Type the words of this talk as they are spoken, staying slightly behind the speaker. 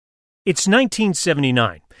It's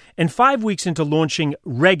 1979, and 5 weeks into launching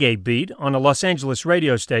Reggae Beat on a Los Angeles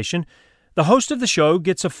radio station, the host of the show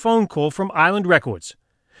gets a phone call from Island Records.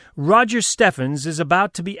 Roger Steffens is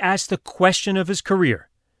about to be asked the question of his career.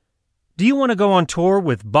 Do you want to go on tour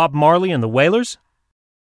with Bob Marley and the Wailers?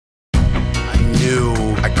 I knew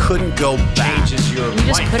I couldn't go back. Changes your You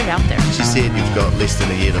just life. put it out there. She said you've got less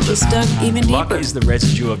than a year to live. Just dug even Luck deeper. is the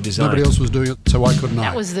residue of design. Nobody else was doing it, so why couldn't I?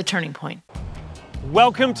 That was the turning point.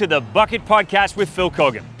 Welcome to the Bucket Podcast with Phil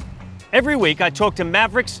Kogan. Every week I talk to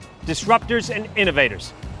mavericks, disruptors, and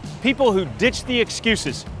innovators. People who ditch the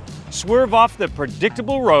excuses, swerve off the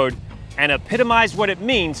predictable road, and epitomize what it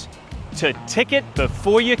means to tick it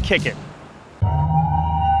before you kick it.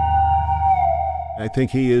 I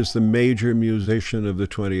think he is the major musician of the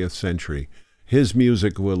 20th century. His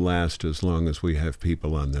music will last as long as we have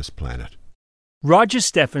people on this planet. Roger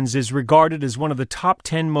Steffens is regarded as one of the top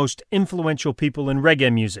 10 most influential people in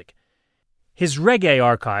reggae music. His reggae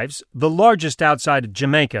archives, the largest outside of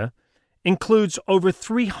Jamaica, includes over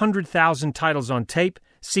 300,000 titles on tape,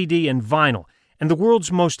 CD, and vinyl, and the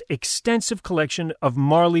world's most extensive collection of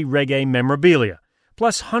Marley reggae memorabilia,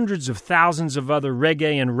 plus hundreds of thousands of other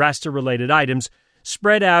reggae and Rasta-related items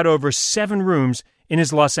spread out over 7 rooms in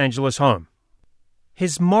his Los Angeles home.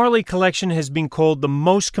 His Marley collection has been called the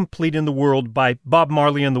most complete in the world by Bob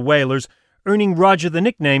Marley and the Wailers, earning Roger the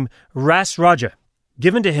nickname Ras Roger,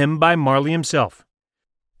 given to him by Marley himself.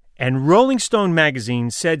 And Rolling Stone magazine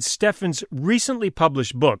said Steffens' recently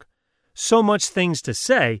published book, So Much Things to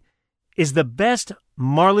Say, is the best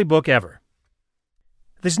Marley book ever.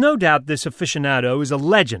 There's no doubt this aficionado is a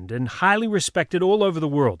legend and highly respected all over the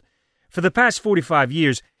world. For the past 45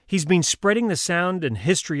 years, he's been spreading the sound and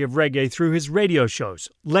history of reggae through his radio shows,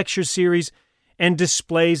 lecture series, and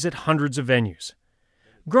displays at hundreds of venues.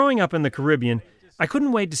 Growing up in the Caribbean, I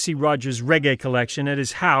couldn't wait to see Roger's reggae collection at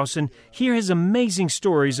his house and hear his amazing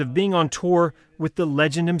stories of being on tour with the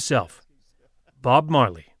legend himself, Bob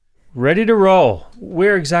Marley. Ready to roll.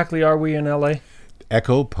 Where exactly are we in L.A.?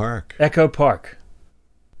 Echo Park. Echo Park.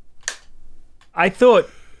 I thought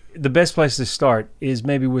the best place to start is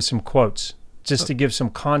maybe with some quotes, just to give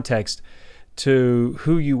some context to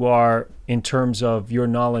who you are in terms of your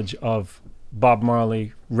knowledge of Bob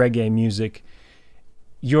Marley, reggae music.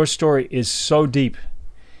 Your story is so deep,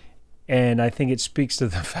 and I think it speaks to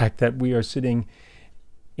the fact that we are sitting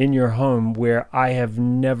in your home where I have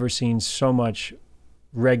never seen so much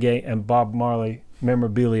reggae and Bob Marley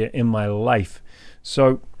memorabilia in my life.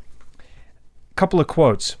 So, a couple of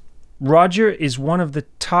quotes. Roger is one of the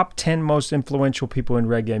top 10 most influential people in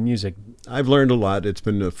reggae music. I've learned a lot. It's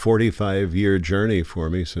been a 45-year journey for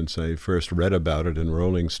me since I first read about it in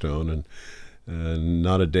Rolling Stone, and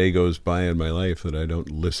not a day goes by in my life that I don't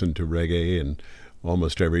listen to reggae, and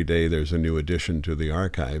almost every day there's a new addition to the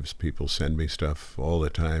archives. People send me stuff all the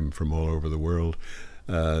time from all over the world.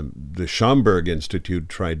 The Schomburg Institute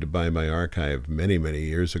tried to buy my archive many, many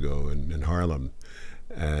years ago in Harlem,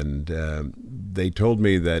 and they told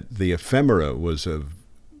me that the ephemera was of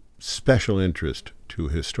special interest to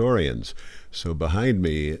historians. So behind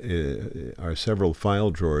me are several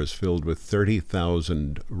file drawers filled with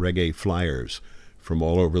 30,000 reggae flyers from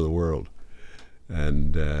all over the world.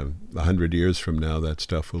 And 100 years from now, that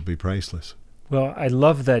stuff will be priceless. Well, I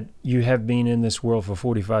love that you have been in this world for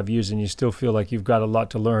 45 years and you still feel like you've got a lot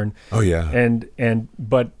to learn. Oh, yeah.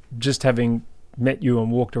 But just having met you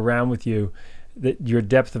and walked around with you, that your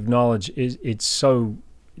depth of knowledge it's so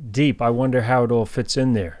deep. I wonder how it all fits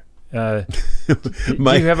in there. My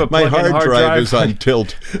you have a hard drive is on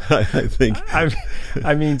tilt, I think.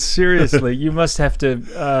 I mean, seriously, you must have to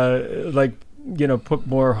put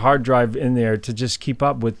more hard drive in there to just keep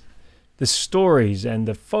up with the stories and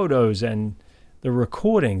the photos and the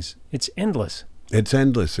recordings. It's endless. It's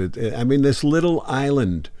endless. This little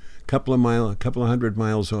island, couple of hundred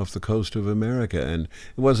miles off the coast of America, and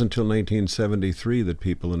it wasn't until 1973 that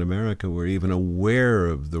people in America were even aware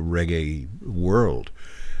of the reggae world.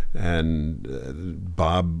 And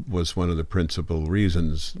Bob was one of the principal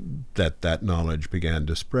reasons that knowledge began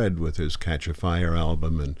to spread with his Catch a Fire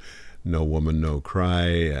album and No Woman, No Cry,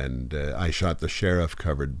 and I Shot the Sheriff,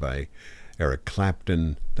 covered by Eric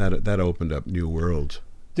Clapton. That opened up new worlds.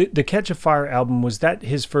 The Catch a Fire album, was that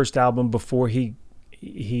his first album before he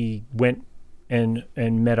went and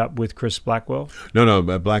met up with Chris Blackwell? No,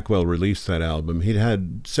 Blackwell released that album. He'd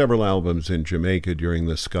had several albums in Jamaica during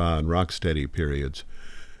the ska and rocksteady periods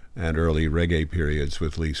and early reggae periods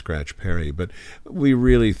with Lee Scratch Perry. But we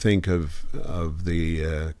really think of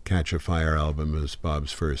the Catch a Fire album as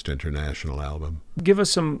Bob's first international album. Give us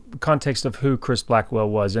some context of who Chris Blackwell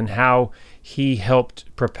was and how he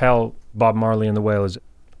helped propel Bob Marley and the Wailers.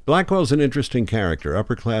 Blackwell's an interesting character,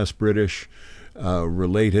 upper-class British,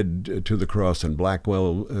 related to the Cross and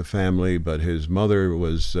Blackwell family, but his mother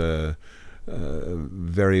was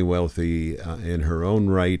very wealthy in her own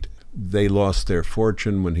right. They lost their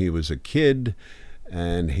fortune when he was a kid,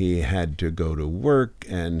 and he had to go to work,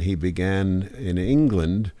 and he began in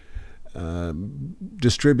England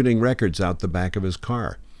distributing records out the back of his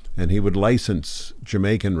car. And he would license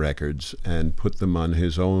Jamaican records and put them on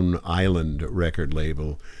his own island record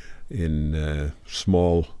label in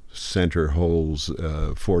small center holes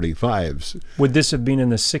 45s. Would this have been in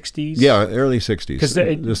the 60s? Yeah, early 60s, 'Cause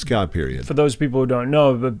the ska period. For those people who don't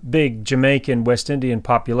know, the big Jamaican, West Indian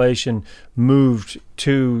population moved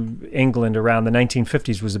to England around the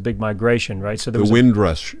 1950s. Was a big migration, right? So there the was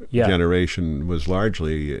Windrush generation was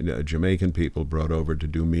largely Jamaican people brought over to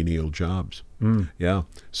do menial jobs. Yeah,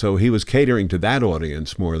 so he was catering to that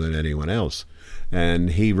audience more than anyone else. And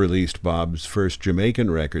he released Bob's first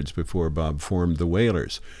Jamaican records before Bob formed the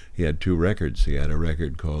Wailers. He had 2 records. He had a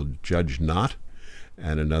record called Judge Not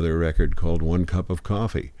and another record called One Cup of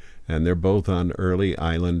Coffee. And they're both on early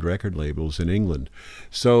island record labels in England.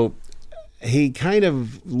 So he kind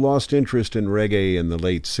of lost interest in reggae in the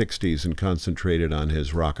late 60s and concentrated on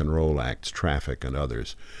his rock and roll acts, Traffic and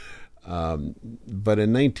others. But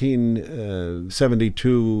in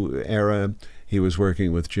 1972 era, he was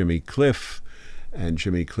working with Jimmy Cliff, and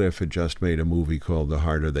Jimmy Cliff had just made a movie called The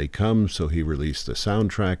Harder They Come, so he released the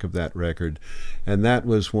soundtrack of that record. And that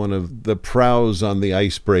was one of the prows on the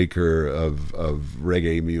icebreaker of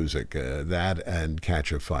reggae music, that and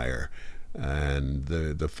Catch a Fire. And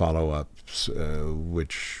the follow-ups,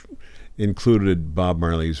 which included Bob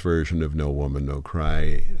Marley's version of No Woman, No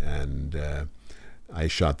Cry, and I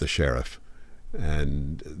Shot the Sheriff.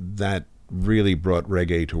 And that really brought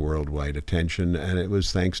reggae to worldwide attention, and it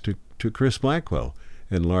was thanks to Chris Blackwell,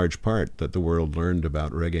 in large part, that the world learned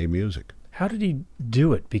about reggae music. How did he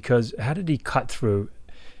do it? Because how did he cut through?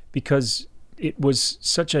 Because it was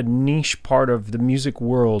such a niche part of the music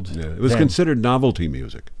world. Yeah, it was then. considered novelty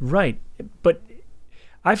music. Right. But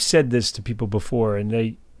I've said this to people before,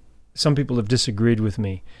 and some people have disagreed with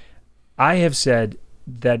me. I have said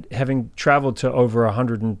that having traveled to over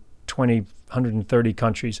 120, 130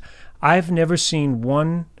 countries, I've never seen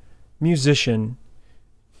one musician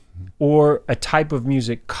or a type of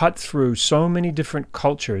music cut through so many different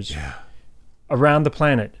cultures around the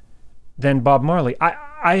planet than Bob Marley.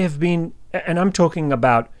 I have been, and I'm talking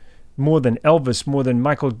about more than Elvis, more than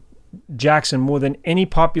Michael Jackson, more than any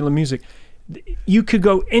popular music. You could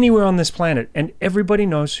go anywhere on this planet, and everybody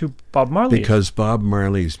knows who Bob Marley is. Because Bob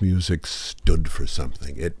Marley's music stood for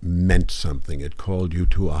something. It meant something. It called you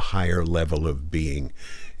to a higher level of being.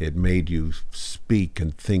 It made you speak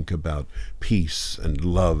and think about peace and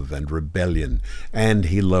love and rebellion. And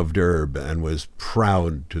he loved herb and was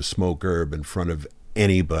proud to smoke herb in front of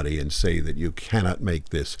anybody and say that you cannot make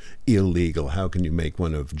this illegal. How can you make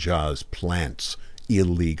one of Jah's plants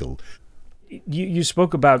illegal? You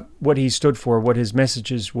spoke about what he stood for, what his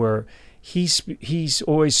messages were. He's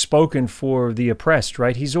always spoken for the oppressed,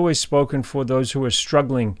 right? He's always spoken for those who are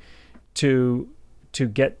struggling to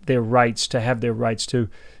get their rights, to have their rights, to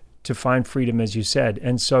find freedom, as you said.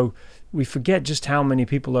 And so we forget just how many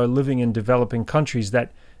people are living in developing countries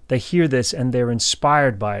that they hear this and they're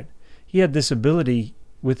inspired by it. He had this ability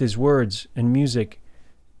with his words and music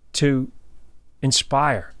to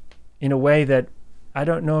inspire in a way that I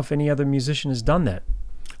don't know if any other musician has done that.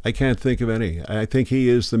 I can't think of any. I think he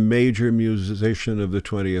is the major musician of the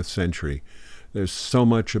 20th century. There's so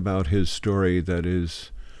much about his story that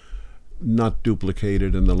is not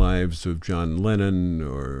duplicated in the lives of John Lennon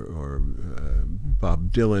or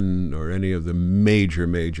Bob Dylan or any of the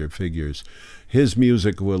major figures. His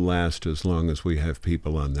music will last as long as we have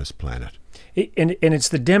people on this planet. And it's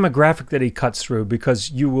the demographic that he cuts through,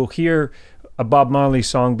 because you will hear a Bob Marley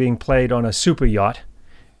song being played on a super yacht,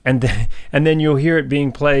 and then you'll hear it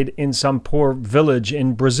being played in some poor village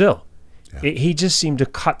in Brazil. Yeah. He just seemed to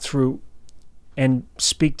cut through and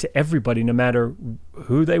speak to everybody, no matter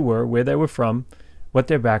who they were, where they were from, what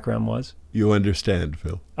their background was. You understand,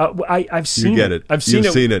 Phil. I've seen it. I've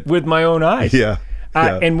seen it with my own eyes. Yeah.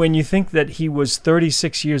 And when you think that he was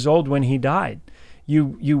 36 years old when he died,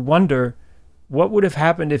 you wonder what would have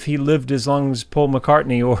happened if he lived as long as Paul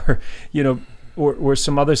McCartney or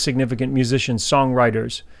some other significant musicians,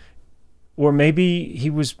 songwriters, or maybe he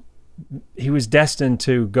was destined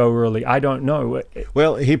to go early. I don't know.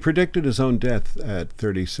 Well, he predicted his own death at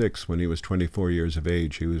 36 when he was 24 years of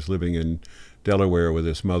age. He was living in Delaware with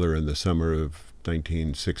his mother in the summer of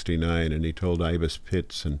 1969, and he told Ibis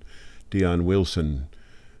Pitts and Dion Wilson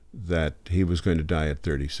that he was going to die at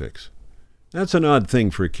 36. That's an odd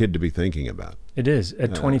thing for a kid to be thinking about. It is,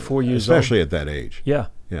 at 24 years old. Especially at that age. Yeah.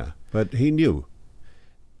 Yeah. But he knew.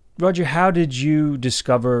 Roger, how did you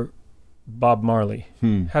discover Bob Marley?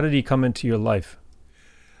 How did he come into your life?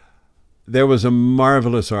 There was a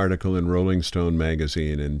marvelous article in Rolling Stone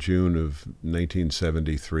magazine in June of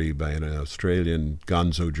 1973 by an Australian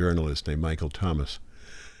gonzo journalist named Michael Thomas,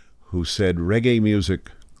 who said reggae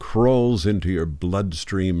music crawls into your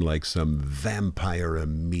bloodstream like some vampire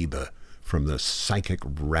amoeba from the psychic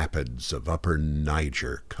rapids of Upper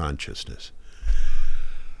Niger consciousness.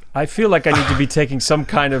 I feel like I need to be taking some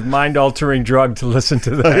kind of mind-altering drug to listen to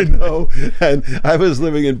that. I know. And I was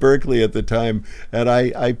living in Berkeley at the time, and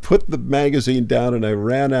I put the magazine down and I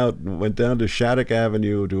ran out and went down to Shattuck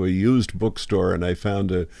Avenue to a used bookstore, and I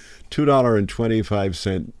found a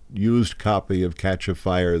 $2.25 used copy of Catch a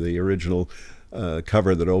Fire, the original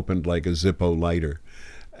cover that opened like a Zippo lighter.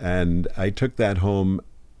 And I took that home,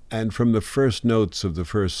 and from the first notes of the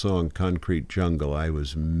first song, Concrete Jungle, I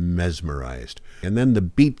was mesmerized. And then the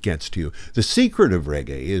beat gets to you. The secret of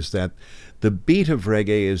reggae is that the beat of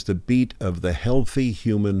reggae is the beat of the healthy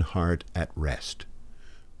human heart at rest.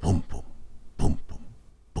 Boom, boom, boom, boom,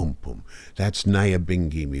 boom, boom. That's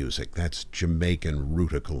Nyabingi music. That's Jamaican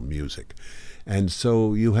rootical music. And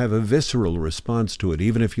so you have a visceral response to it,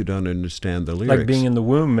 even if you don't understand the lyrics. Like being in the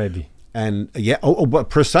womb, maybe. And yeah, but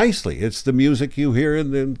precisely, it's the music you hear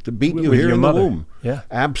in the beat you With hear your in mother. the womb. Yeah,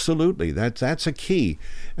 Absolutely, that's a key.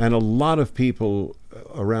 And a lot of people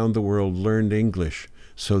around the world learned English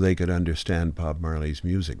so they could understand Bob Marley's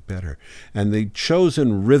music better. And the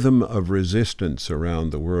chosen rhythm of resistance around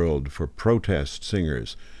the world for protest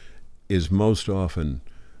singers is most often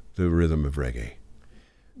the rhythm of reggae.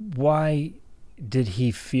 Why did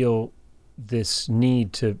he feel this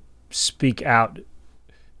need to speak out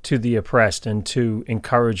to the oppressed and to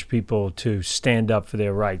encourage people to stand up for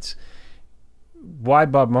their rights? Why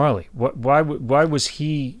Bob Marley? Why was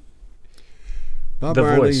he the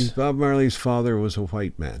voice? Bob Marley's father was a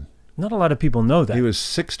white man. Not a lot of people know that. He was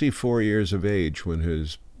 64 years of age when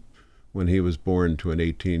he was born to an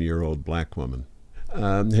 18-year-old black woman.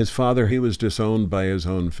 His father, he was disowned by his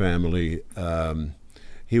own family.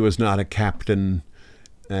 He was not a captain,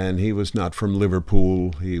 and he was not from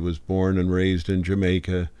Liverpool. He was born and raised in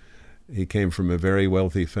Jamaica. He came from a very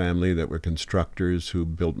wealthy family that were constructors who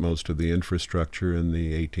built most of the infrastructure in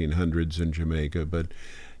the 1800s in Jamaica. But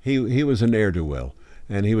he was a ne'er-do-well,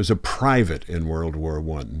 and he was a private in World War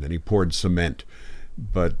I, and he poured cement.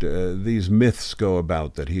 But these myths go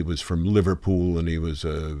about that he was from Liverpool and he was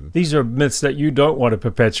a... These are myths that you don't want to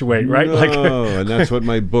perpetuate, right? No, and that's what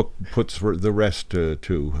my book puts for the rest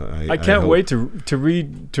to. I can't wait to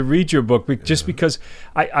read your book, just because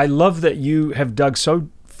I love that you have dug so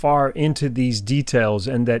far into these details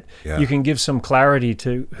and that you can give some clarity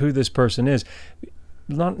to who this person is.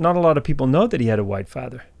 Not a lot of people know that he had a white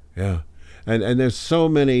father. Yeah. And there's so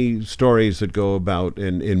many stories that go about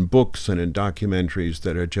in books and in documentaries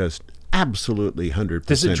that are just absolutely 100%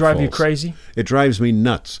 Does it drive you false. crazy? It drives me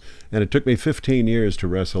nuts. And it took me 15 years to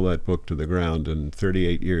wrestle that book to the ground and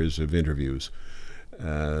 38 years of interviews.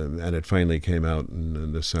 And it finally came out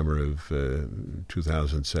in the summer of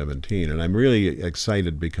 2017. And I'm really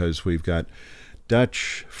excited because we've got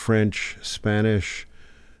Dutch, French, Spanish,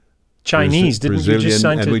 Chinese, didn't Brazilian, you just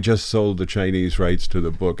sign and we just sold the Chinese rights to the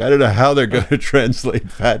book. I don't know how they're going to translate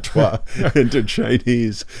Fatwa into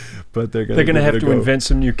Chinese, but they're going to have to invent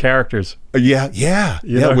some new characters. Yeah,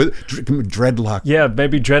 know? with dreadlock. Yeah,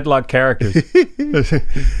 maybe dreadlock characters,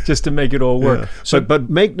 just to make it all work. Yeah. So, but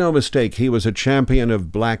make no mistake, he was a champion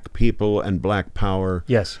of black people and black power.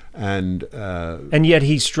 yes, And yet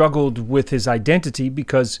he struggled with his identity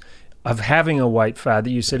because of having a white father.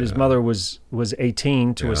 You said his mother was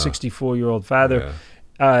 18 to a 64-year-old father.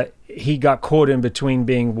 He got caught in between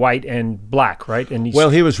being white and black, right? And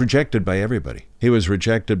he was rejected by everybody. He was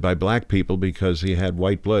rejected by black people because he had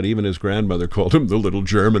white blood. Even his grandmother called him the little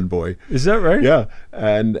German boy. Is that right? Yeah,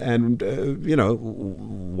 and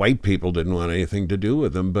white people didn't want anything to do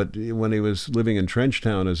with him. But when he was living in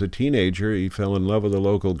Trenchtown as a teenager, he fell in love with a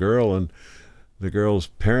local girl, and the girl's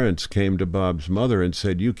parents came to Bob's mother and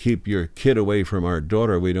said, "You keep your kid away from our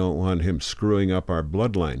daughter. We don't want him screwing up our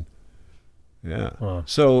bloodline." Yeah. Wow.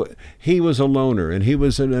 So he was a loner, and he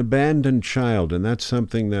was an abandoned child, and that's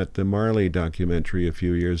something that the Marley documentary a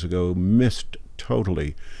few years ago missed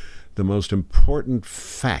totally. The most important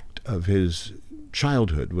fact of his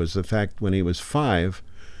childhood was the fact when he was 5,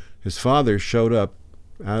 his father showed up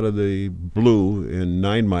out of the blue in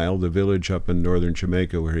 9 Mile, the village up in northern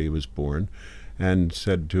Jamaica where he was born, and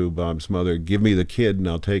said to Bob's mother, "Give me the kid and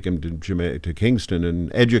I'll take him to Kingston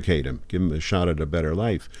and educate him, give him a shot at a better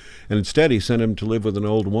life." And instead he sent him to live with an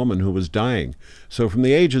old woman who was dying. So from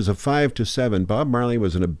the ages of 5 to 7, Bob Marley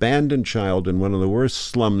was an abandoned child in one of the worst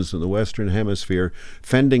slums in the Western Hemisphere,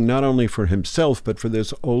 fending not only for himself but for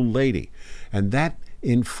this old lady. And that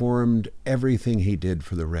informed everything he did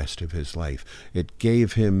for the rest of his life. It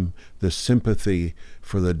gave him the sympathy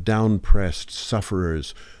for the down-pressed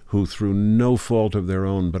sufferers who, through no fault of their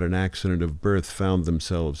own but an accident of birth, found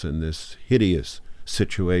themselves in this hideous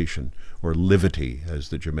situation, or livity, as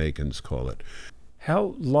the Jamaicans call it.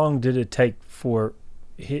 How long did it take for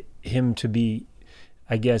him to be,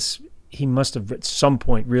 I guess, he must have at some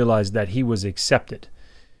point realized that he was accepted?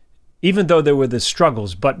 Even though there were the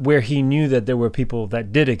struggles, but where he knew that there were people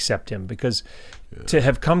that did accept him, because to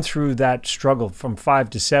have come through that struggle from 5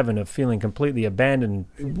 to 7 of feeling completely abandoned.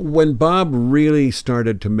 When Bob really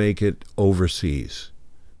started to make it overseas,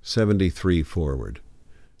 73 forward,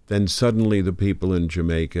 then suddenly the people in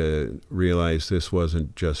Jamaica realized this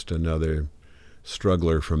wasn't just another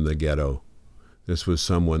struggler from the ghetto. This was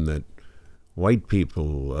someone that white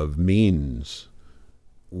people of means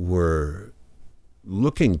were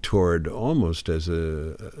looking toward almost as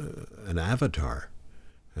an avatar,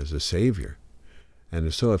 as a savior.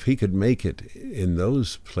 And so if he could make it in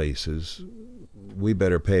those places, we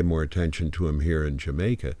better pay more attention to him here in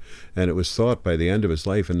Jamaica. And it was thought by the end of his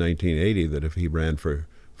life in 1980 that if he ran for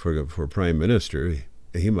prime minister,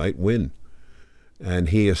 he might win. And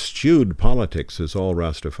he eschewed politics, as all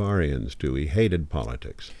Rastafarians do. He hated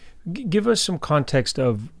politics. Give us some context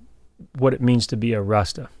of what it means to be a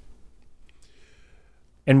Rasta,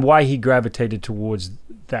 and why he gravitated towards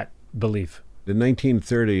that belief. In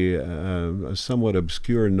 1930, a somewhat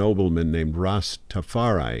obscure nobleman named Ras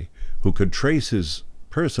Tafari, who could trace his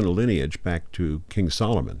personal lineage back to King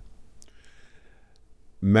Solomon,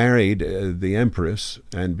 married the empress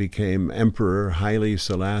and became Emperor Haile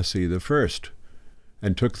Selassie I,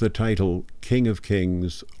 and took the title King of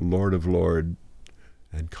Kings, Lord of Lords,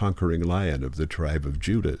 and Conquering Lion of the tribe of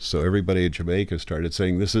Judah. So everybody in Jamaica started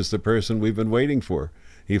saying, this is the person we've been waiting for.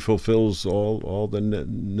 He fulfills all the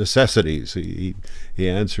necessities. He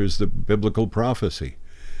answers the biblical prophecy.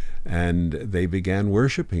 And they began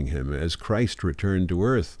worshiping him as Christ returned to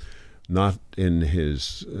earth, not in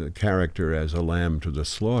his character as a lamb to the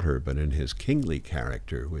slaughter, but in his kingly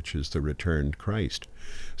character, which is the returned Christ.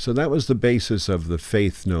 So that was the basis of the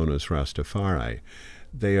faith known as Rastafari.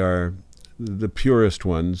 They are the purest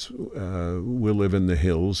ones, will live in the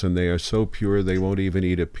hills, and they are so pure they won't even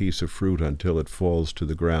eat a piece of fruit until it falls to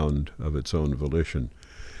the ground of its own volition.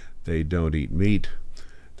 They don't eat meat.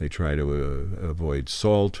 They try to avoid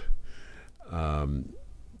salt.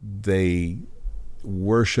 They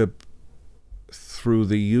worship through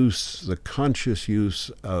the conscious use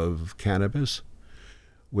of cannabis,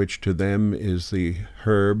 which to them is the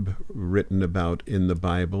herb written about in the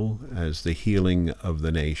Bible as the healing of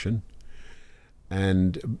the nation.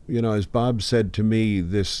 And, as Bob said to me,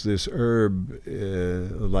 this herb,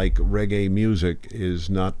 like reggae music, is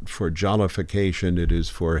not for jollification, it is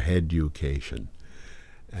for headucation.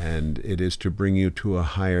 And it is to bring you to a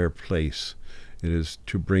higher place. It is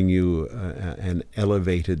to bring you an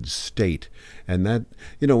elevated state. And that,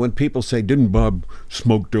 when people say, didn't Bob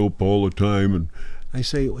smoke dope all the time? And I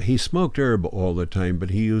say, he smoked herb all the time, but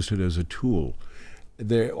he used it as a tool.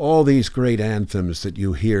 There are all these great anthems that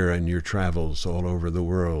you hear in your travels all over the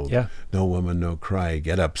world. Yeah. No Woman, No Cry,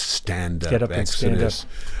 Get Up, Stand Up, Get Up and Exodus,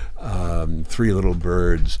 Three Little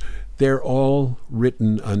Birds. They're all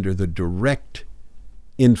written under the direct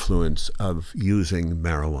influence of using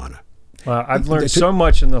marijuana. Well, I've learned so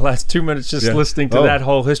much in the last 2 minutes just listening to that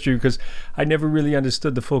whole history, because I never really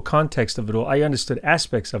understood the full context of it all. I understood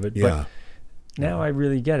aspects of it, but now I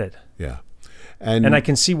really get it. Yeah. And I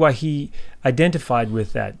can see why he identified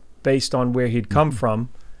with that based on where he'd come from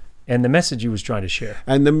and the message he was trying to share.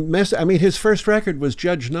 And his first record was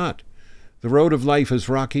Judge Not. The road of life is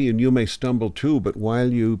rocky and you may stumble too, but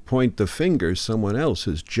while you point the finger, someone else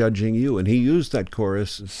is judging you. And he used that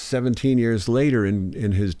chorus 17 years later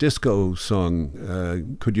in his disco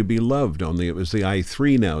song, Could You Be Loved? Only it was the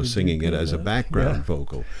I3 now singing it as a background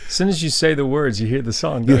vocal. As soon as you say the words, you hear the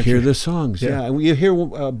song, don't you? You hear the songs, yeah. You hear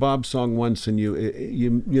Bob's song once and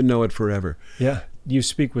you know it forever. Yeah. You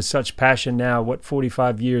speak with such passion now,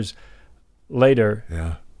 45 years later.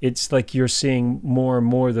 Yeah. It's like you're seeing more and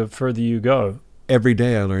more the further you go. Every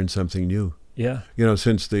day I learn something new. Yeah.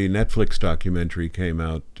 Since the Netflix documentary came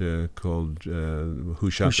out called Who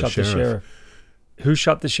Shot the Sheriff? Who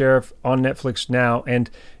Shot the Sheriff on Netflix now, and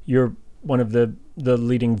you're one of the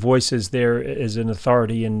leading voices there as an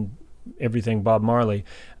authority in everything Bob Marley.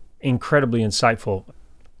 Incredibly insightful.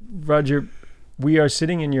 Roger, we are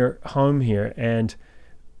sitting in your home here, and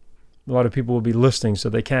a lot of people will be listening, so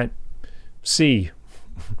they can't see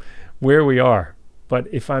where we are. But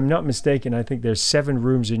if I'm not mistaken, I think there's 7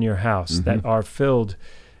 rooms in your house that are filled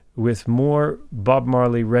with more Bob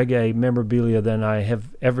Marley reggae memorabilia than I have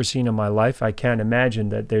ever seen in my life. I can't imagine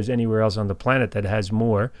that there's anywhere else on the planet that has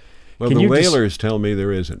more. Well, the Wailers tell me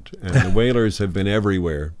there isn't, and the Wailers have been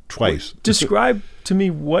everywhere twice. Describe to me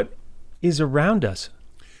what is around us.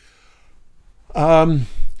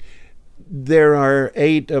 There are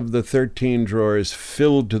 8 of the 13 drawers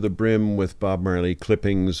filled to the brim with Bob Marley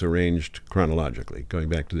clippings arranged chronologically, going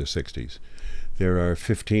back to the 60s. There are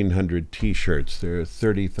 1,500 T-shirts. There are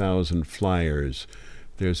 30,000 flyers.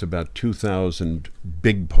 There's about 2,000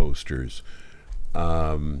 big posters.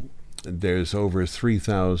 There's over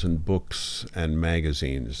 3,000 books and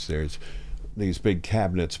magazines. There's these big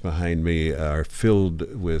cabinets behind me are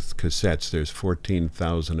filled with cassettes. There's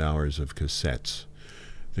 14,000 hours of cassettes.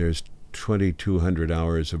 There's 2,200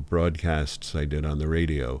 hours of broadcasts I did on the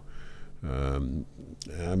radio. I'm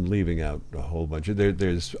leaving out a whole bunch.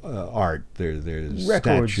 There's art. There's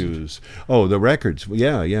records. Statues. Oh, the records.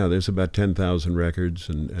 Yeah. There's about 10,000 records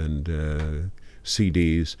and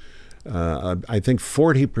CDs. I think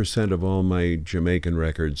 40% of all my Jamaican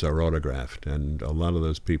records are autographed, and a lot of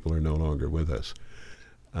those people are no longer with us.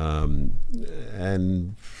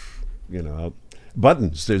 And,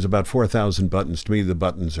 buttons. There's about 4,000 buttons. To me, the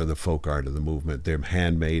buttons are the folk art of the movement. They're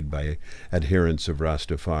handmade by adherents of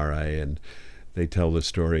Rastafari, and they tell the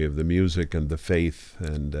story of the music and the faith.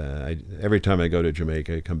 And every time I go to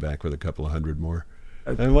Jamaica, I come back with a couple of hundred more.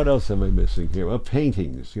 And what else am I missing here? Well,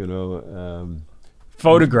 paintings,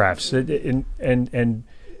 photographs, and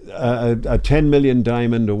a 10 million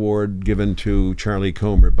diamond award given to Charlie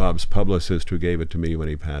Comer, Bob's publicist, who gave it to me when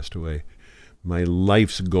he passed away. My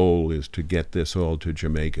life's goal is to get this all to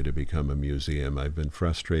Jamaica to become a museum. I've been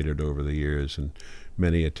frustrated over the years, and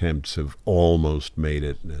many attempts have almost made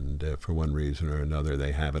it, and for one reason or another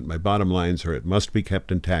they haven't. My bottom lines are it must be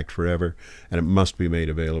kept intact forever, and it must be made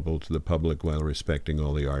available to the public while respecting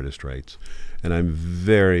all the artist rights. And I'm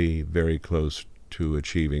very, very close to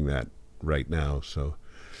achieving that right now. So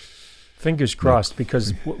fingers crossed,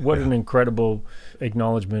 because what an incredible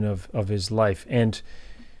acknowledgement of his life. And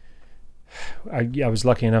I was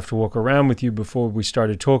lucky enough to walk around with you before we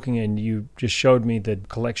started talking, and you just showed me the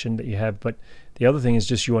collection that you have. But the other thing is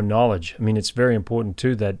just your knowledge. I mean, it's very important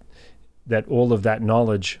too that all of that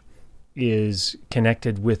knowledge is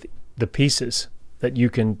connected with the pieces, that you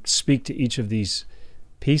can speak to each of these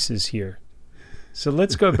pieces here. So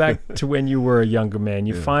let's go back to when you were a younger man.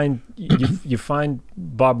 You find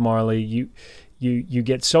Bob Marley. You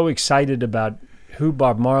get so excited about who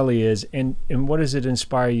Bob Marley is, and what does it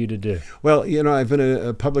inspire you to do? Well, I've been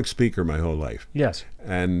a public speaker my whole life. Yes.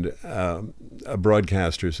 And a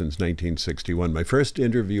broadcaster since 1961. My first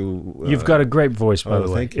interview... You've got a great voice, by the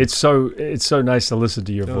way. Thank you. It's so nice to listen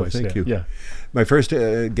to your voice. Thank you. Yeah. My first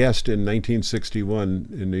guest in 1961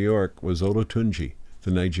 in New York was Olatunji,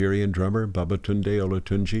 the Nigerian drummer, Babatunde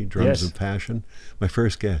Olatunji, Drums of Passion. My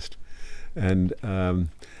first guest. And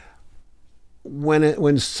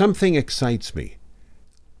when something excites me,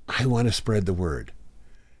 I want to spread the word.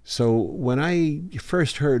 So when I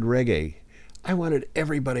first heard reggae, I wanted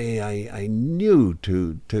everybody I knew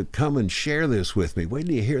to come and share this with me. Wait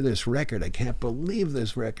till you hear this record. I can't believe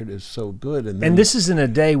this record is so good. And this is in a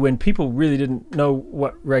day when people really didn't know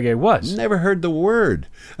what reggae was. Never heard the word.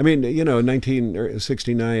 I mean,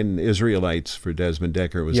 1969 Israelites for Desmond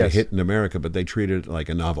Decker was a hit in America, but they treated it like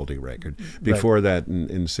a novelty record. Before that,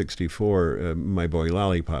 in 64, My Boy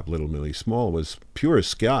Lollipop, Little Millie Small, was pure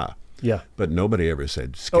ska. Yeah. But nobody ever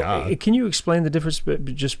said ska. Can you explain the difference,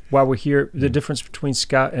 just while we're here, the difference between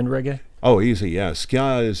ska and reggae? Oh, easy, yeah.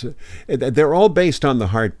 Ska is, they're all based on the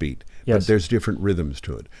heartbeat, but there's different rhythms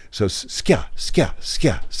to it. So ska, ska,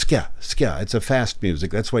 ska, ska, ska. It's a fast music.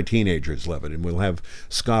 That's why teenagers love it. And we'll have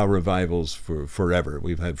ska revivals for forever.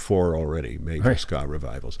 We've had 4 already, major ska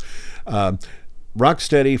revivals.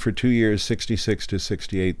 Rocksteady for 2 years, 66 to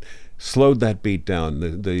 68, slowed that beat down.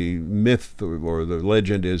 The myth or the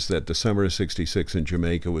legend is that the summer of 66 in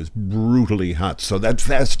Jamaica was brutally hot, so that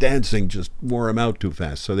fast dancing just wore them out too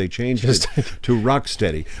fast. So they changed it to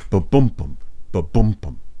Rocksteady. Ba-bum-pum,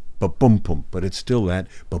 ba-bum-pum, ba-bum-pum. But it's still that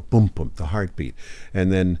ba-bum-pum, the heartbeat.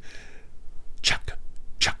 And then chuck,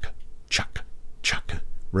 chuck, chuck, chuck.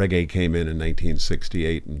 Reggae came in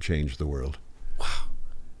 1968 and changed the world. Wow.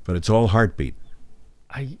 But it's all heartbeat.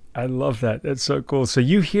 I love that. That's so cool. So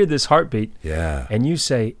you hear this heartbeat, and you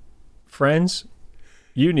say, friends,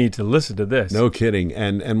 You need to listen to this. No kidding.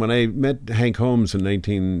 And when I met Hank Holmes in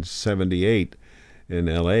 1978 in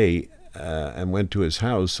L.A. And went to his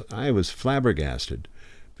house, I was flabbergasted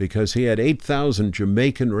because he had 8,000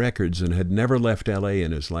 Jamaican records and had never left L.A.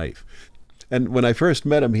 in his life. And when I first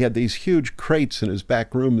met him, he had these huge crates in his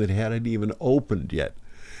back room that he hadn't even opened yet.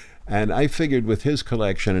 And I figured with his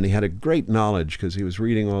collection, and he had a great knowledge because he was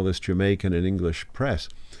reading all this Jamaican and English press.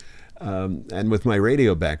 And with my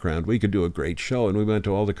radio background, we could do a great show. And we went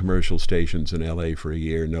to all the commercial stations in L.A. for a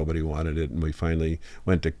year. Nobody wanted it. And we finally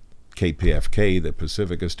went to KPFK, the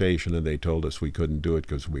Pacifica station, and they told us we couldn't do it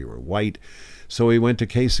because we were white. So we went to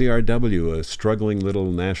KCRW, a struggling little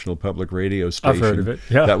national public radio station. I've heard of it,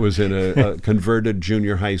 yeah. That was in a converted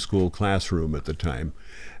junior high school classroom at the time,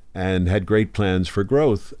 and had great plans for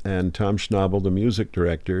growth. And Tom Schnabel, the music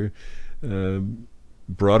director,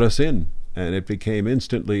 brought us in. And it became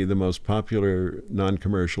instantly the most popular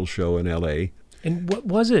non-commercial show in L.A. And what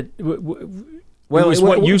was it? Well, it was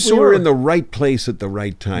what you saw. We were in the right place at the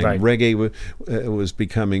right time. Right. Reggae was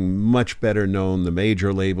becoming much better known. The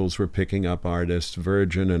major labels were picking up artists.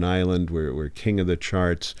 Virgin and Island were king of the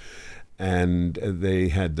charts. And they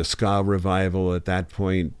had the ska revival at that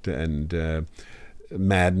point, and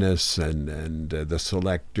Madness and the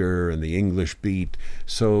Selector and the English Beat.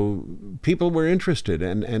 So people were interested,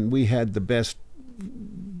 and we had the best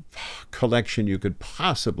collection you could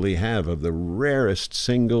possibly have of the rarest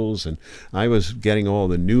singles, and I was getting all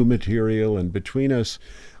the new material, and between us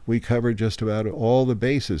we covered just about all the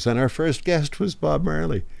bases. And our first guest was Bob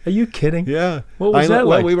Marley. Are you kidding? Yeah. What was that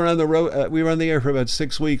like? Well, we were on the road. We were on the air for about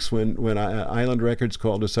 6 weeks when Island Records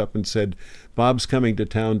called us up and said, Bob's coming to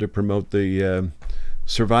town to promote the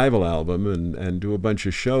Survival album and do a bunch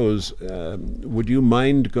of shows. Would you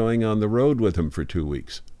mind going on the road with him for 2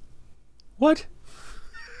 weeks? What?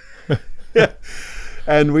 Yeah.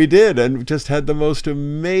 And we did, and just had the most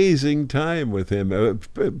amazing time with him,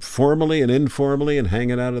 formally and informally, and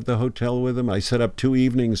hanging out at the hotel with him. I set up 2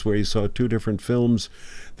 evenings where he saw 2 different films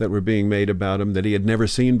that were being made about him that he had never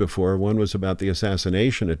seen before. One was about the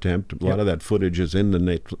assassination attempt. A lot of that footage is in the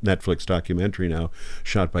Netflix documentary now,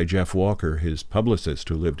 shot by Jeff Walker, his publicist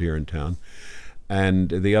who lived here in town. And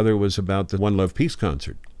the other was about the One Love Peace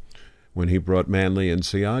concert, when he brought Manley and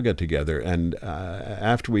Siaga together. And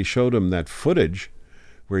after we showed him that footage,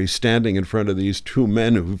 where he's standing in front of these 2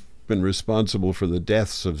 men who've been responsible for the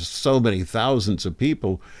deaths of so many thousands of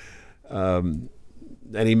people, and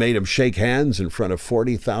he made him shake hands in front of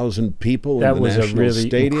 40,000 people in the National Stadium. That was a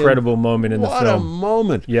really incredible moment in the film. What a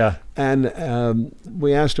moment. Yeah. And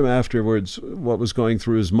we asked him afterwards what was going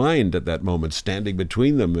through his mind at that moment, standing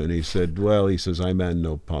between them. And he said, well, he says, I'm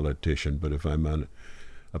no politician, but if I'm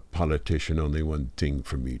a politician, only one thing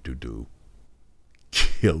for me to do: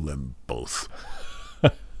 kill them both.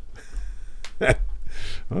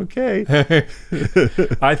 Okay.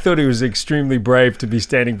 I thought he was extremely brave to be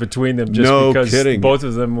standing between them, just because both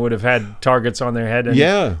of them would have had targets on their head.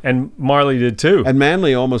 And, and Marley did too. And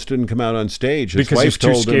Manley almost didn't come out on stage. Because he was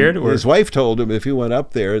too scared? His wife told him if he went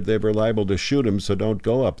up there, they were liable to shoot him, so don't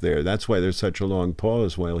go up there. That's why there's such a long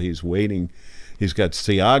pause while he's waiting. He's got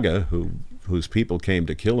Siaga, whose people came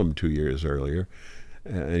to kill him 2 years earlier,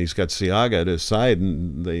 and he's got Siaga at his side,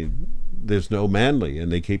 and there's no Manley,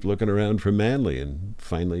 and they keep looking around for Manley, and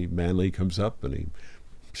finally Manley comes up and he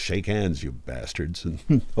shake hands, you bastards,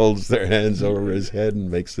 and holds their hands over his head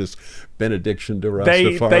and makes this benediction to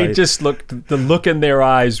Rastafari. They just the look in their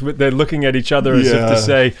eyes, they're looking at each other as if to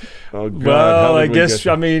say, oh, God, well, I guess,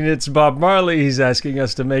 it's Bob Marley he's asking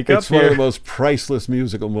us to make up here. It's one of the most priceless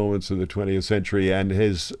musical moments of the 20th century, and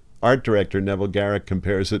his art director, Neville Garrick,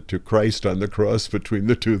 compares it to Christ on the cross between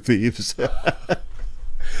the 2 thieves.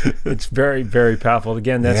 It's very, very powerful.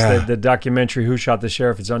 Again, that's the documentary Who Shot the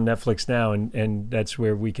Sheriff. It's on Netflix now, and that's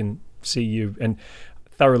where we can see you, and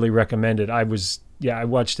thoroughly recommend it. I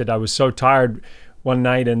watched it. I was so tired one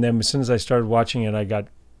night, and then as soon as I started watching it, I got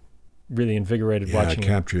really invigorated watching it. It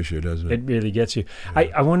captures you, doesn't it? It really gets you.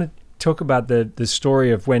 Yeah. I want to talk about the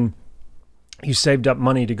story of when you saved up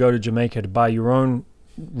money to go to Jamaica to buy your own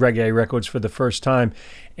reggae records for the first time,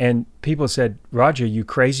 and people said, Roger, you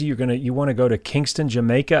crazy? You want to go to Kingston,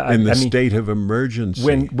 Jamaica? In the state of emergency.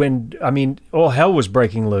 When all hell was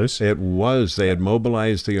breaking loose. It was. They had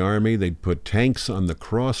mobilized the army. They'd put tanks on the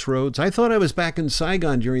crossroads. I thought I was back in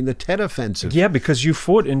Saigon during the Tet Offensive. Yeah, because you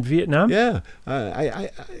fought in Vietnam. Yeah. I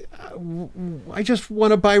just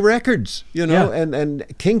want to buy records, and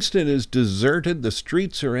Kingston is deserted. The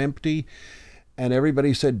streets are empty. And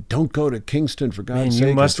everybody said, don't go to Kingston, for God's Man, sake.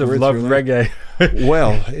 you must have worth loved your life." reggae.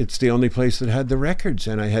 Well, it's the only place that had the records.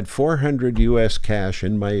 And I had $400 US cash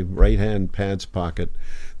in my right-hand pants pocket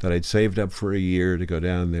that I'd saved up for a year to go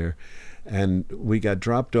down there. And we got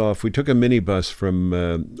dropped off. We took a minibus from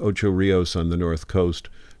Ocho Rios on the north coast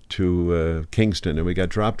to Kingston, and we got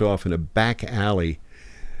dropped off in a back alley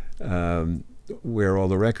where all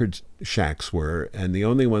the record shacks were, and the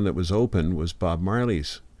only one that was open was Bob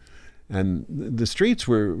Marley's. And the streets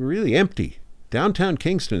were really empty. Downtown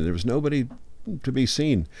Kingston, there was nobody to be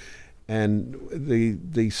seen. And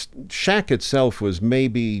the shack itself was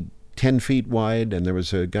maybe 10 feet wide, and there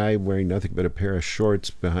was a guy wearing nothing but a pair of shorts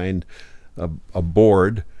behind a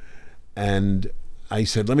board. And I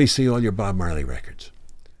said, "Let me see all your Bob Marley records."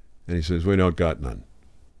 And he says, "We don't got none."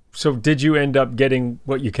 So did you end up getting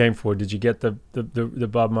what you came for? Did you get the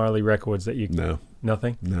Bob Marley records that you... No.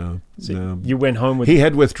 Nothing? No, So no. you went home with... He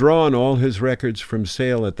had withdrawn all his records from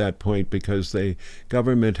sale at that point because the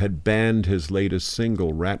government had banned his latest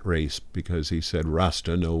single, Rat Race, because he said,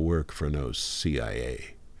 "Rasta no work for no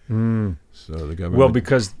CIA." So the government... Well,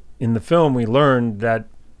 because in the film we learned that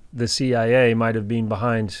the CIA might have been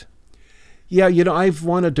behind... Yeah, I've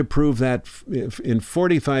wanted to prove that in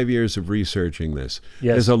 45 years of researching this.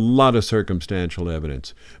 Yes. There's a lot of circumstantial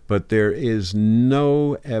evidence, but there is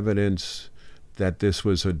no evidence that this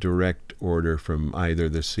was a direct order from either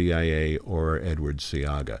the CIA or Edward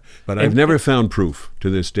Seaga. But I've never found proof to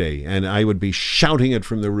this day, and I would be shouting it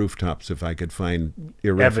from the rooftops if I could find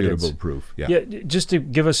irrefutable Evidence. proof. Yeah, just to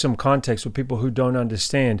give us some context for people who don't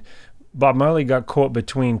understand, Bob Marley got caught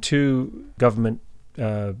between two government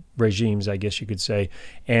regimes, I guess you could say,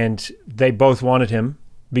 and they both wanted him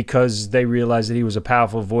because they realized that he was a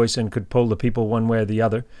powerful voice and could pull the people one way or the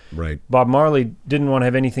other. Right. Bob Marley didn't want to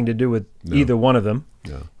have anything to do with either one of them.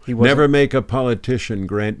 No. He wasn't- Never make a politician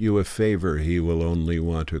grant you a favor. He will only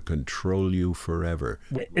want to control you forever.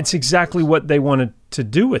 It's exactly what they wanted to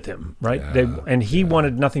do with him, right? He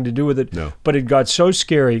wanted nothing to do with it. No. But it got so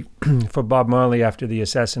scary for Bob Marley after the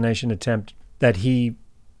assassination attempt that he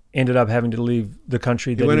ended up having to leave the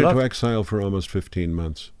country that He he went loved. into exile for almost 15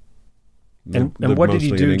 months. And Lived what did he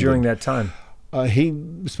mostly in do during England. that time? He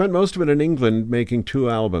spent most of it in England making two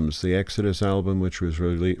albums, the Exodus album, which was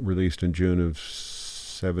released in June of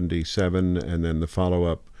 1977, and then the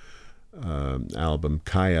follow-up album,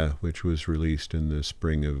 Kaya, which was released in the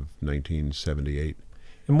spring of 1978.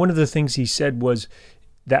 And one of the things he said was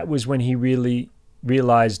that was when he really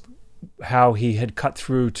realized how he had cut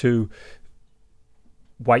through to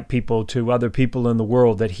white people, to other people in the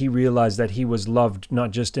world, that he realized that he was loved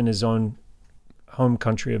not just in his own home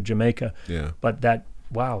country of Jamaica, Yeah. but that,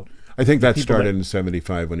 wow. I think that People started that- in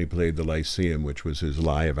 1975 when he played the Lyceum, which was his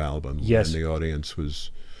live album. Yes. And the audience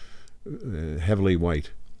was heavily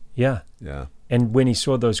white. Yeah. Yeah. And when he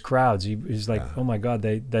saw those crowds, he was like, oh my God,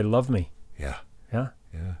 they love me. Yeah. Yeah.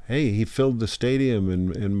 Yeah. Hey, he filled the stadium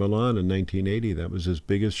in Milan in 1980. That was his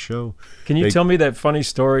biggest show. Can you tell me that funny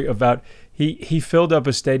story about he filled up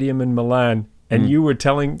a stadium in Milan and you were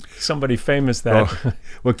telling somebody famous that? Oh,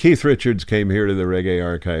 well, Keith Richards came here to the Reggae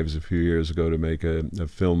Archives a few years ago to make a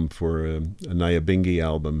film for a Nyabingi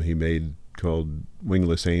album he made called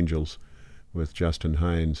Wingless Angels with Justin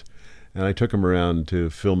Hines. And I took him around to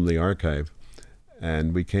film the archive.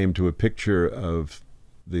 And we came to a picture of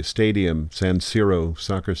the stadium, San Siro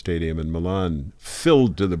soccer stadium in Milan,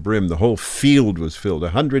 filled to the brim. The whole field was filled.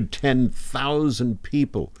 110,000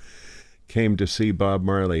 people came to see Bob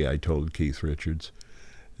Marley, I told Keith Richards.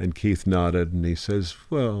 And Keith nodded and he says,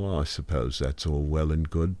 "Well, I suppose that's all well and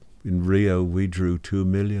good. In Rio, we drew 2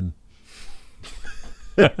 million.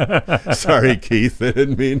 Sorry, Keith. I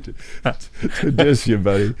didn't mean to diss you,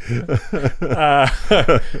 buddy.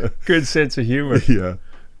 Good sense of humor. Yeah.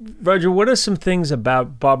 Roger, what are some things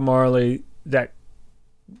about Bob Marley that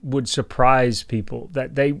would surprise people,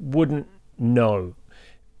 that they wouldn't know?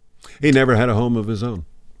 He never had a home of his own.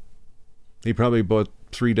 He probably bought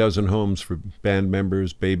 3 dozen homes for band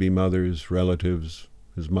members, baby mothers, relatives,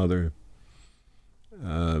 his mother.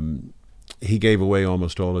 He gave away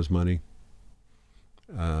almost all his money.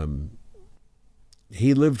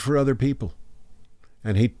 He lived for other people.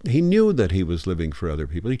 And he knew that he was living for other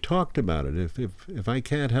people. He talked about it. If I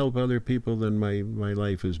can't help other people, then my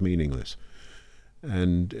life is meaningless.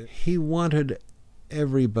 And he wanted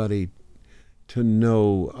everybody to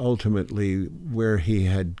know ultimately where he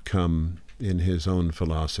had come in his own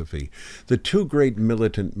philosophy. The two great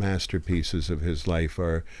militant masterpieces of his life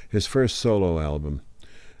are his first solo album,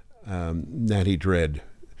 Natty Dread,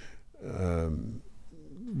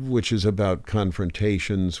 which is about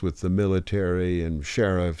confrontations with the military and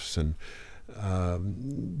sheriffs and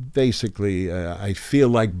Basically, I feel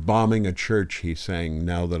like bombing a church, he sang,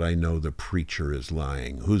 now that I know the preacher is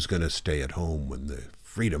lying. Who's going to stay at home when the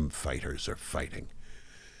freedom fighters are fighting?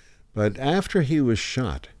 But after he was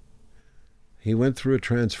shot, he went through a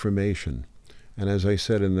transformation. And as I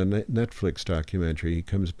said in the Netflix documentary, he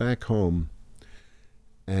comes back home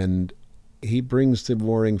and he brings the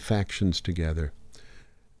warring factions together.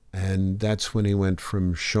 And that's when he went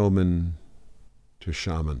from showman to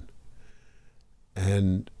shaman.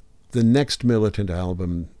 And the next militant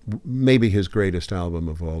album, maybe his greatest album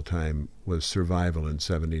of all time, was Survival in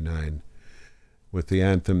 '79, with the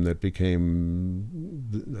anthem that became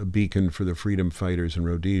a beacon for the freedom fighters in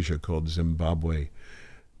Rhodesia called Zimbabwe.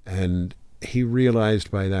 And he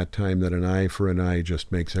realized by that time that an eye for an eye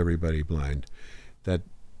just makes everybody blind. That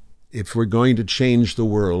if we're going to change the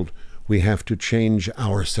world, we have to change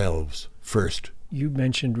ourselves first. You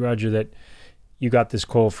mentioned, Roger, that you got this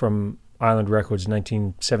call from Island Records in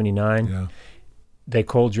 1979. Yeah. They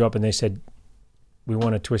called you up and they said, we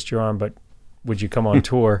want to twist your arm, but would you come on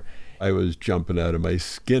tour? I was jumping out of my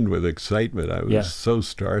skin with excitement. I was so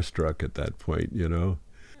starstruck at that point, you know.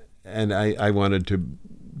 And I wanted to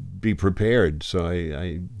be prepared, so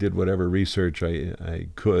I did whatever research I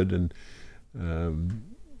could. And Hank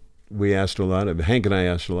and I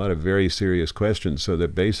asked a lot of very serious questions, so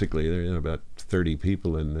that basically there were about 30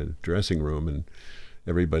 people in the dressing room, and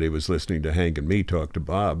everybody was listening to Hank and me talk to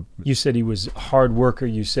Bob. You said he was a hard worker.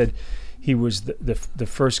 You said he was the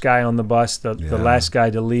first guy on the bus, the last guy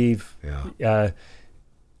to leave,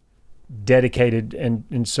 dedicated.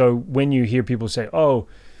 And so when you hear people say, oh,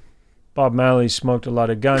 Bob Marley smoked a lot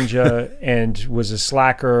of ganja and was a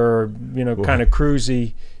slacker, kind of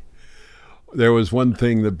cruisy. There was one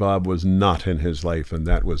thing that Bob was not in his life, and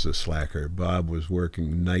that was a slacker. Bob was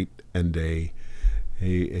working night and day.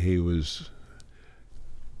 He was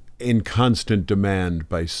in constant demand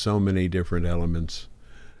by so many different elements.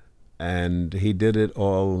 And he did it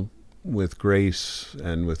all with grace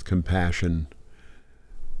and with compassion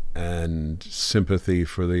and sympathy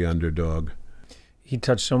for the underdog. He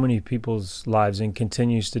touched so many people's lives and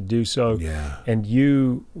continues to do so. Yeah. And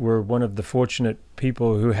you were one of the fortunate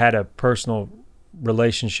people who had a personal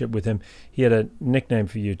relationship with him. He had a nickname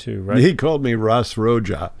for you too, right? He called me Ras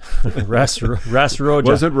Roja. Ras Roja.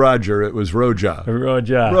 Wasn't Roger, it was Roja.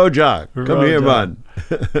 Roja. Come here, man.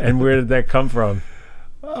 And where did that come from?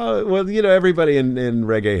 Well, everybody in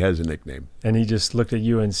reggae has a nickname. And he just looked at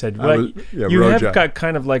you and said, you Roja. have got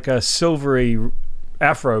kind of like a silvery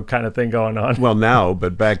afro kind of thing going on. Well, now,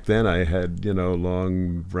 but back then I had,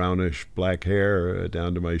 long brownish black hair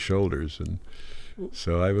down to my shoulders. And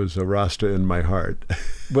so I was a Rasta in my heart.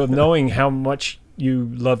 Well, knowing how much you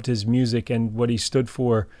loved his music and what he stood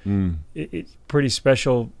for, it's pretty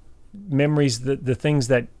special memories, the things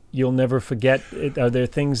that you'll never forget. Are there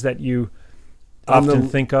things that you often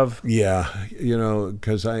think of? Yeah,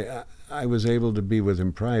 because I was able to be with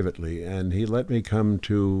him privately, and he let me come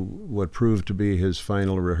to what proved to be his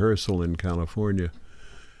final rehearsal in California.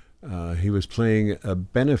 He was playing a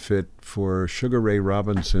benefit for Sugar Ray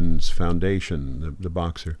Robinson's foundation, the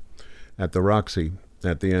boxer, at the Roxy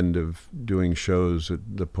at the end of doing shows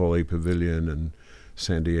at the Pauley Pavilion and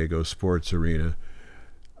San Diego Sports Arena.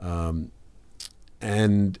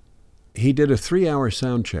 And he did a 3-hour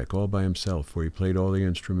sound check all by himself where he played all the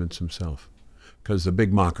instruments himself, because the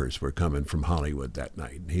big mockers were coming from Hollywood that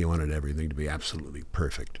night, and he wanted everything to be absolutely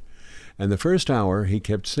perfect. And the first hour, he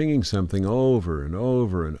kept singing something over and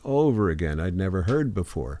over and over again I'd never heard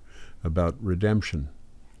before about redemption.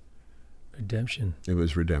 Redemption. It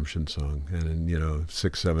was Redemption Song, and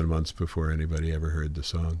 6-7 months before anybody ever heard the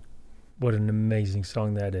song. What an amazing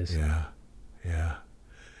song that is. Yeah.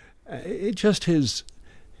 It just his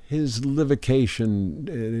livocation,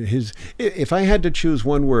 if I had to choose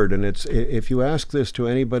one word, and it's, if you ask this to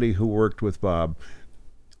anybody who worked with Bob,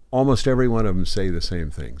 almost every one of them say the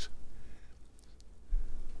same things.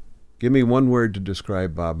 Give me one word to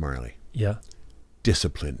describe Bob Marley. Yeah.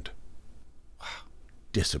 Disciplined. Wow.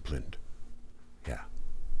 Disciplined. Yeah.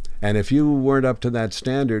 And if you weren't up to that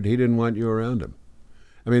standard, he didn't want you around him.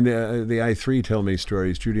 I mean, the I3 tell me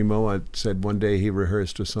stories. Judy Mowat said one day he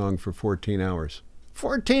rehearsed a song for 14 hours.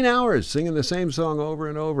 14 hours singing the same song over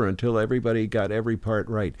and over until everybody got every part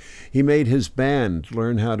right. He made his band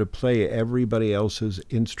learn how to play everybody else's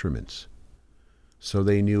instruments, so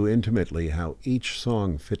they knew intimately how each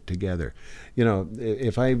song fit together.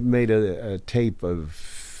 If I made a tape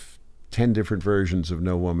of 10 different versions of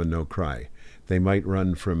No Woman, No Cry, they might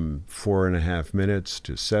run from 4.5 minutes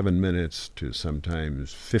to 7 minutes to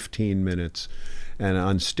sometimes 15 minutes. And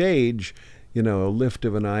on stage, a lift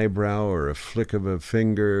of an eyebrow or a flick of a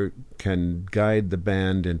finger can guide the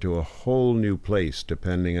band into a whole new place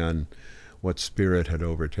depending on what spirit had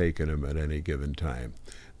overtaken them at any given time.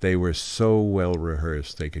 They were so well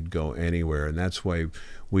rehearsed they could go anywhere, and that's why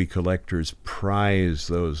we collectors prize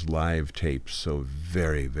those live tapes so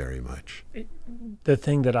very, very much. The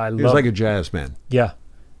thing that I love... He was like a jazz man. Yeah,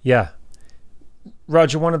 yeah.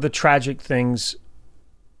 Roger, one of the tragic things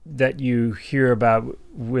that you hear about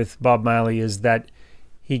with Bob Marley is that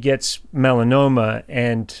he gets melanoma,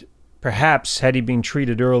 and perhaps had he been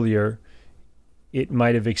treated earlier, it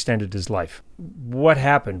might have extended his life. What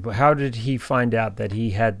happened? How did he find out that he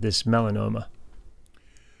had this melanoma?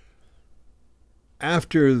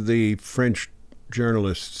 After the French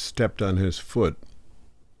journalist stepped on his foot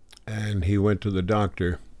and he went to the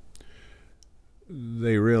doctor,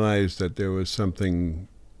 they realized that there was something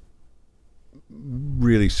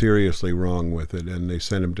really seriously wrong with it, and they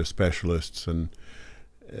sent him to specialists, and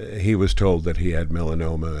he was told that he had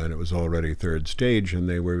melanoma and it was already third stage, and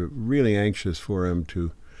they were really anxious for him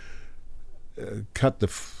to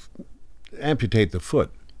amputate the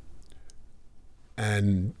foot,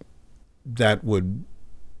 and that would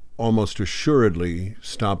almost assuredly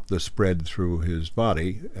stop the spread through his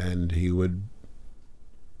body, and he would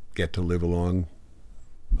get to live a long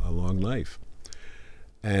life.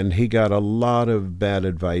 And he got a lot of bad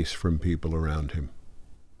advice from people around him.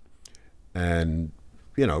 And,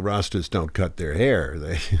 Rastas don't cut their hair.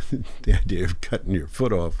 The idea of cutting your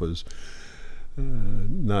foot off was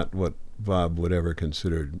not what Bob would ever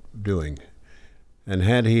consider doing. And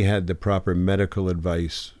had he had the proper medical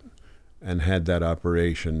advice and had that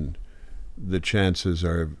operation, the chances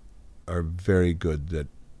are very good that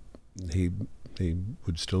he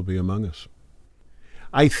would still be among us.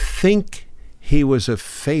 I think he was a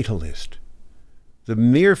fatalist. The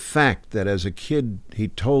mere fact that as a kid he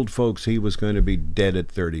told folks he was going to be dead at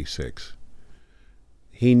 36,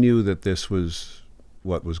 he knew that this was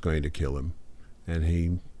what was going to kill him.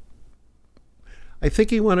 And I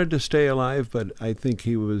think he wanted to stay alive, but I think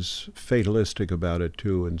he was fatalistic about it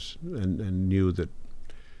too, and knew that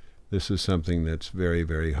this is something that's very,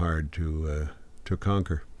 very hard to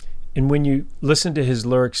conquer. And when you listen to his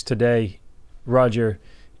lyrics today, Roger,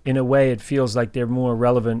 in a way it feels like they're more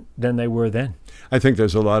relevant than they were then. I think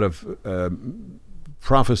there's a lot of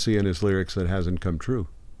prophecy in his lyrics that hasn't come true.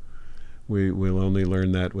 We'll only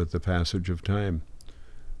learn that with the passage of time.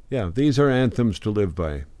 Yeah, these are anthems to live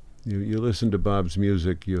by. You listen to Bob's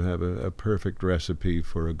music, you have a perfect recipe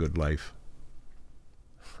for a good life.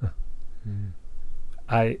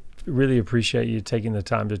 I really appreciate you taking the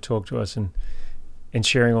time to talk to us and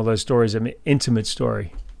sharing all those stories. I mean, intimate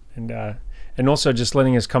story. And also just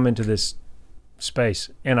letting us come into this space.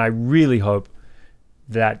 And I really hope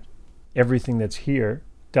that everything that's here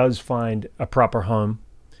does find a proper home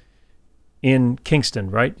in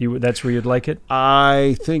Kingston, right? That's where you'd like it?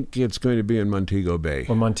 I think it's going to be in Montego Bay.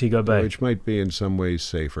 Or Montego Bay. Which might be in some ways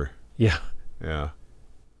safer. Yeah. Yeah.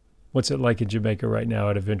 What's it like in Jamaica right now,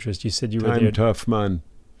 out of interest? You said you were there. Time tough, man.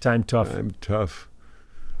 Time tough. Time tough.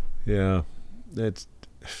 Yeah.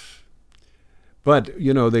 But,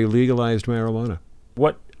 they legalized marijuana.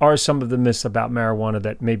 What are some of the myths about marijuana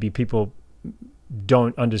that maybe people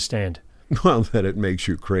don't understand? Well, that it makes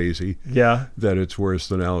you crazy. Yeah. That it's worse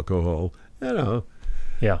than alcohol.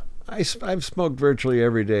 Yeah. I've smoked virtually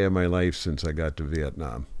every day of my life since I got to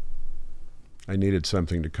Vietnam. I needed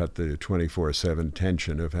something to cut the 24/7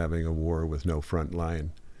 tension of having a war with no front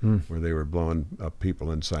line, where they were blowing up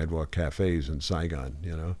people in sidewalk cafes in Saigon,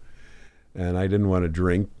 And I didn't want to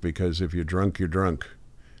drink, because if you're drunk, you're drunk.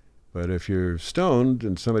 But if you're stoned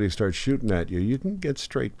and somebody starts shooting at you, you can get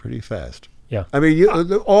straight pretty fast. Yeah. I mean,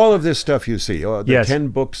 all of this stuff you see, the yes. 10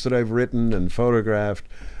 books that I've written and photographed,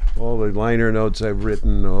 all the liner notes I've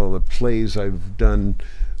written, all the plays I've done,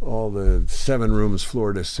 all the 7 rooms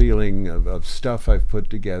floor to ceiling of stuff I've put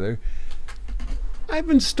together, I've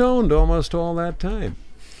been stoned almost all that time.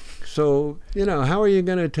 So, how are you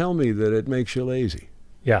going to tell me that it makes you lazy?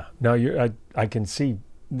 Yeah, no, I can see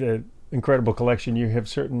the incredible collection. You have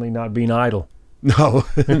certainly not been idle. No,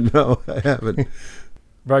 no, I haven't.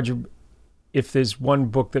 Roger, if there's one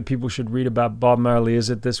book that people should read about Bob Marley, is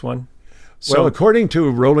it this one? Well, according to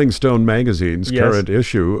Rolling Stone magazine's yes, current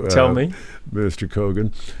issue, tell me, Mr.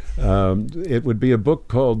 Kogan, it would be a book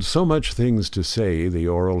called So Much Things to Say, The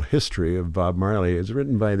Oral History of Bob Marley. It's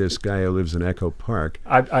written by this guy who lives in Echo Park.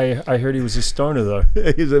 I heard he was a stoner, though.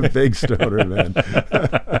 He's a big stoner, man.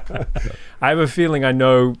 I have a feeling I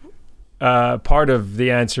know part of the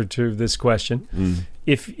answer to this question.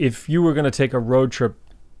 If you were going to take a road trip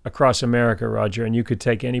across America, Roger, and you could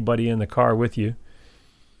take anybody in the car with you,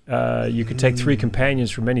 You could take 3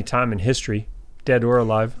 companions from any time in history, dead or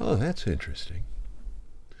alive. Oh, that's interesting.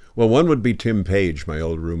 Well, one would be Tim Page, my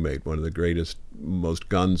old roommate, one of the greatest, most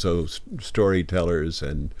gonzo storytellers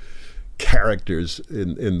and characters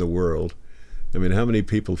in the world. I mean, how many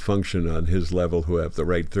people function on his level who have the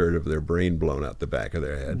right third of their brain blown out the back of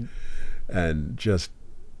their head and just,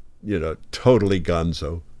 totally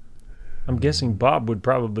gonzo? I'm guessing Bob would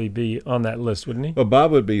probably be on that list, wouldn't he? Well,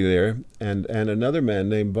 Bob would be there, and another man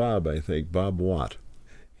named Bob, I think, Bob Watt.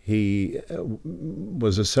 He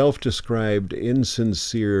was a self-described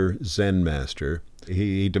insincere Zen master.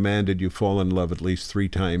 He demanded you fall in love at least 3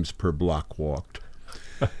 times per block walked.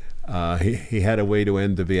 He had a way to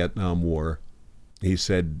end the Vietnam War. He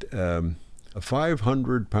said, a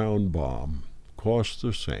 500-pound bomb costs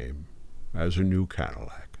the same as a new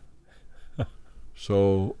Cadillac.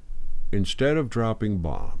 So instead of dropping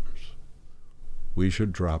bombs, we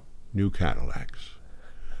should drop new Cadillacs.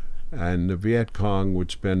 And the Viet Cong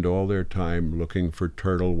would spend all their time looking for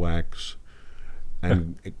turtle wax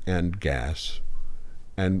and gas,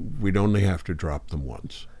 and we'd only have to drop them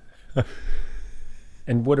once.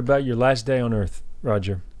 And what about your last day on Earth,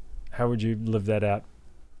 Roger? How would you live that out?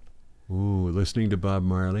 Ooh, listening to Bob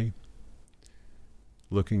Marley,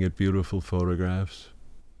 looking at beautiful photographs,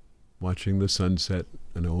 watching the sunset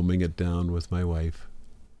and homing it down with my wife.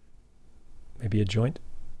 Maybe a joint?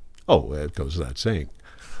 Oh, it goes without saying.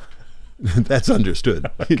 That's understood.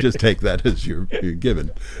 Okay. You just take that as you're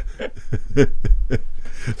given.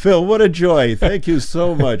 Phil, what a joy. Thank you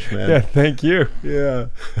so much, man. Yeah, thank you. Yeah.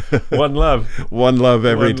 One love. One love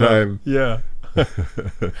every time. Yeah.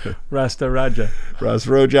 Rasta Raja. Ras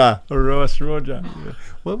Roja. Ras Roja.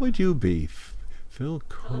 What would you be? Phil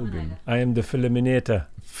Kogan. I am the Filiminator.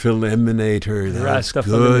 Filiminator. That's Rasta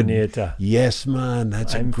good. Filiminator. Yes, man.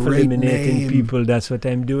 That's a great name. I'm filiminating people. That's what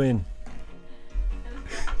I'm doing.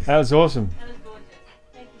 That was awesome. That was gorgeous.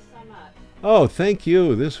 Thank you so much. Oh, thank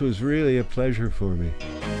you. This was really a pleasure for me.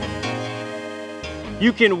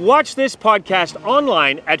 You can watch this podcast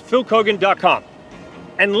online at philkogan.com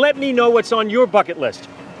and let me know what's on your bucket list.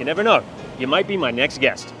 You never know. You might be my next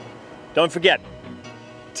guest. Don't forget,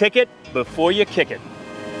 ticket before you kick it.